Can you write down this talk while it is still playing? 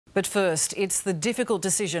But first, it's the difficult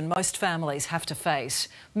decision most families have to face,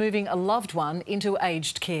 moving a loved one into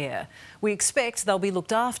aged care. We expect they'll be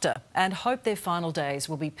looked after and hope their final days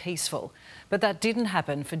will be peaceful. But that didn't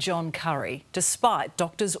happen for John Curry, despite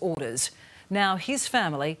doctors' orders. Now his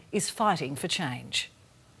family is fighting for change.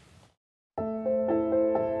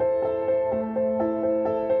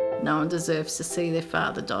 No one deserves to see their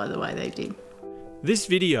father die the way they did. This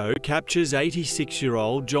video captures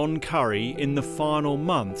 86-year-old John Curry in the final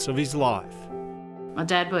months of his life. My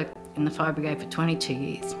dad worked in the fire brigade for 22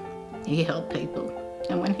 years. He helped people,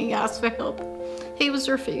 and when he asked for help, he was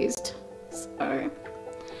refused. So...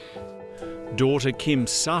 Daughter Kim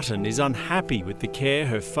Sutton is unhappy with the care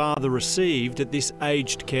her father received at this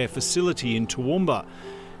aged care facility in Toowoomba.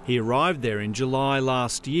 He arrived there in July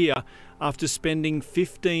last year after spending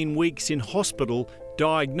 15 weeks in hospital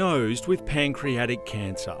diagnosed with pancreatic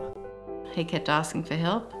cancer. He kept asking for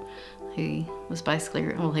help. He was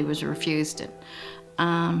he was refused it.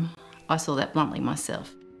 I saw that bluntly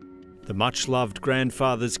myself. The much-loved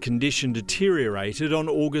grandfather's condition deteriorated on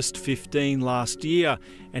August 15 last year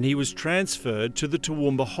and he was transferred to the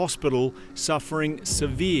Toowoomba Hospital suffering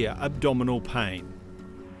severe abdominal pain.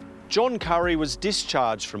 John Curry was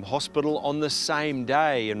discharged from hospital on the same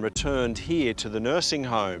day and returned here to the nursing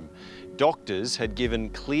home. Doctors had given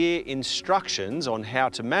clear instructions on how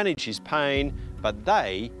to manage his pain, but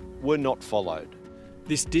they were not followed.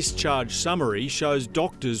 This discharge summary shows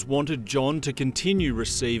doctors wanted John to continue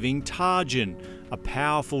receiving Targin, a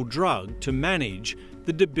powerful drug to manage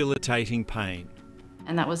the debilitating pain.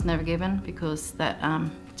 And that was never given because that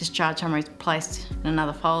discharge summary was placed in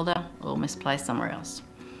another folder or misplaced somewhere else.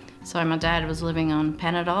 So my dad was living on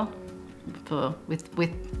Panadol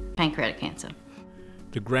with pancreatic cancer.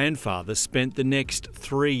 The grandfather spent the next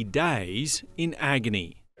 3 days in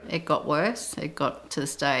agony. It got worse. It got to the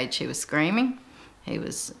stage he was screaming. He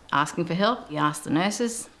was asking for help. He asked the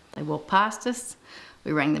nurses. They walked past us.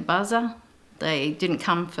 We rang the buzzer. They didn't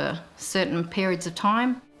come for certain periods of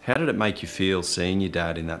time. How did it make you feel seeing your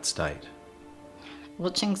dad in that state?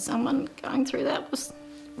 Watching someone going through that was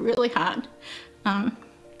really hard.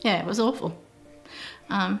 Yeah, it was awful.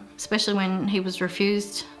 Especially when he was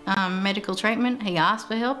refused medical treatment. He asked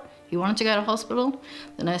for help. He wanted to go to hospital.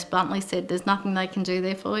 The nurse bluntly said there's nothing they can do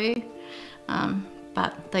there for you.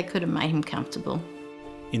 But they could have made him comfortable.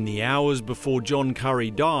 In the hours before John Curry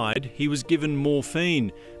died, he was given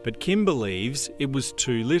morphine, but Kim believes it was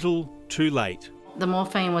too little, too late. The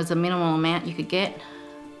morphine was the minimal amount you could get.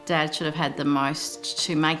 Dad should have had the most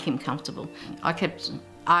to make him comfortable. I kept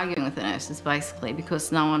arguing with the nurses basically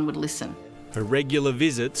because no one would listen. Her regular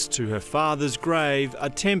visits to her father's grave are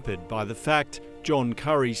tempered by the fact John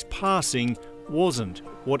Curry's passing wasn't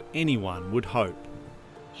what anyone would hope.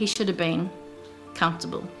 He should have been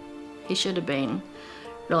comfortable. He should have been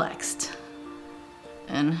relaxed.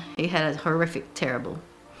 And he had a horrific, terrible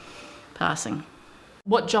passing.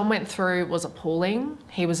 What John went through was appalling.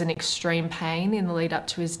 He was in extreme pain in the lead up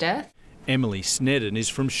to his death. Emily Snedden is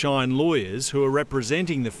from Shine Lawyers, who are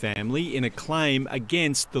representing the family in a claim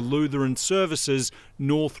against the Lutheran Services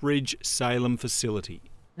Northridge Salem facility.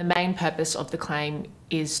 The main purpose of the claim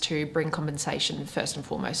is to bring compensation first and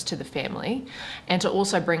foremost to the family and to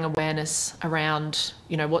also bring awareness around,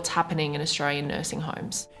 what's happening in Australian nursing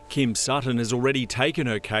homes. Kim Sutton has already taken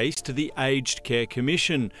her case to the Aged Care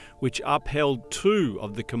Commission, which upheld 2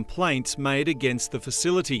 of the complaints made against the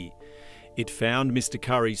facility. It found Mr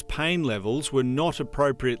Curry's pain levels were not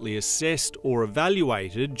appropriately assessed or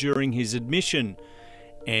evaluated during his admission,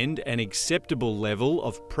 and an acceptable level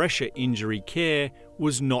of pressure injury care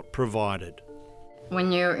was not provided.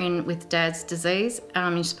 When you're in with Dad's disease,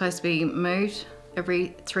 you're supposed to be moved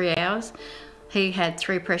every 3 hours. He had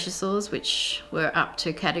 3 pressure sores, which were up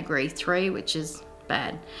to category 3, which is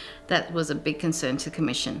bad. That was a big concern to the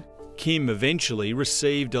Commission. Kim eventually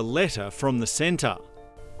received a letter from the centre.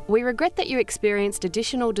 We regret that you experienced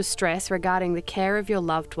additional distress regarding the care of your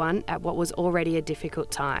loved one at what was already a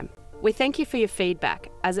difficult time. We thank you for your feedback,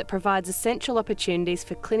 as it provides essential opportunities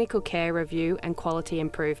for clinical care review and quality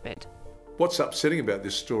improvement. What's upsetting about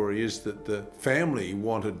this story is that the family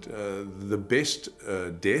wanted the best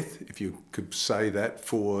death, if you could say that,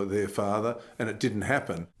 for their father, and it didn't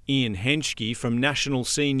happen. Ian Henschke from National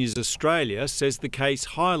Seniors Australia says the case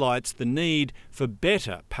highlights the need for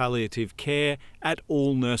better palliative care at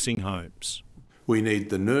all nursing homes. We need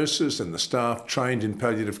the nurses and the staff trained in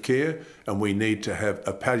palliative care, and we need to have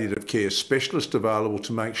a palliative care specialist available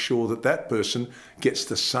to make sure that that person gets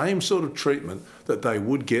the same sort of treatment that they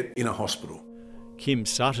would get in a hospital. Kim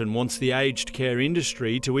Sutton wants the aged care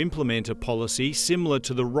industry to implement a policy similar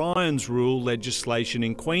to the Ryan's Rule legislation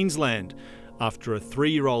in Queensland, after a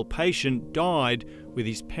 3-year-old patient died with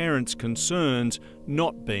his parents' concerns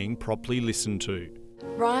not being properly listened to.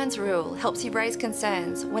 Ryan's rule helps you raise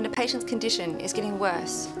concerns when a patient's condition is getting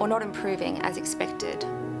worse or not improving as expected.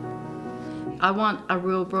 I want a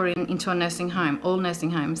rule brought into a nursing home, all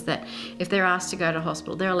nursing homes, that if they're asked to go to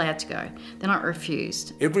hospital, they're allowed to go. They're not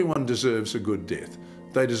refused. Everyone deserves a good death.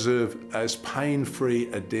 They deserve as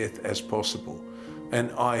pain-free a death as possible.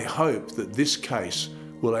 And I hope that this case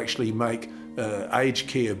will actually make aged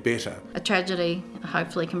care better. A tragedy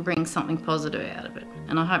hopefully can bring something positive out of it.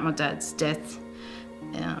 And I hope my dad's death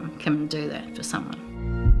can do that for someone.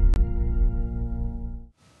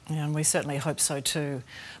 Yeah, and we certainly hope so too.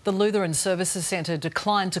 The Lutheran Services Centre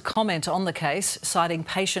declined to comment on the case, citing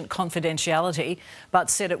patient confidentiality, but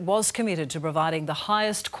said it was committed to providing the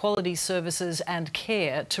highest quality services and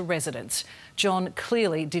care to residents. John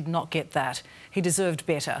clearly did not get that. He deserved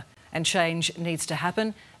better, and change needs to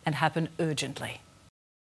happen, and happen urgently.